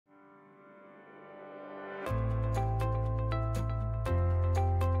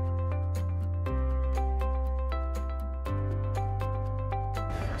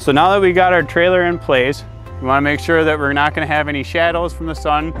So now that we got our trailer in place, we want to make sure that we're not going to have any shadows from the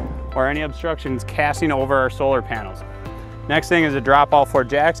sun or any obstructions casting over our solar panels. Next thing is to drop all 4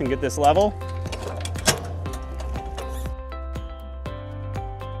 jacks and get this level.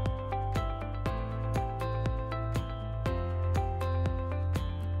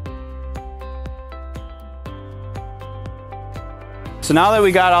 So now that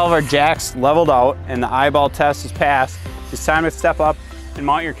we got all of our jacks leveled out and the eyeball test is passed, it's time to step up and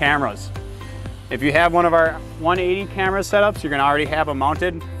mount your cameras. If you have one of our 180 camera setups, you're going to already have them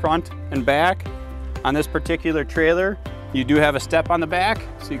mounted front and back. On this particular trailer, you do have a step on the back,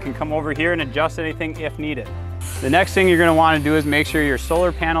 so you can come over here and adjust anything if needed. The next thing you're going to want to do is make sure your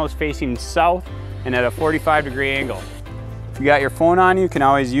solar panel is facing south and at a 45-degree angle. If you got your phone on you, can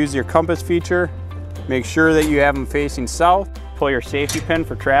always use your compass feature. Make sure that you have them facing south. Pull your safety pin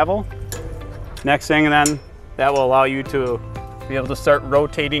for travel. Next thing then, that will allow you to be able to start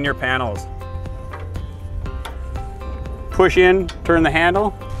rotating your panels. Push in, turn the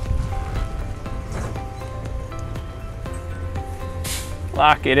handle.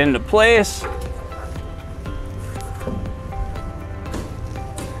 Lock it into place.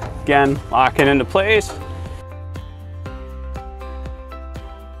 Again, lock it into place.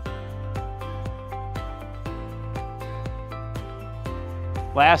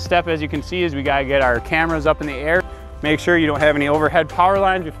 Last step, as you can see, is we gotta get our cameras up in the air. Make sure you don't have any overhead power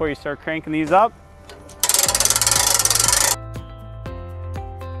lines before you start cranking these up.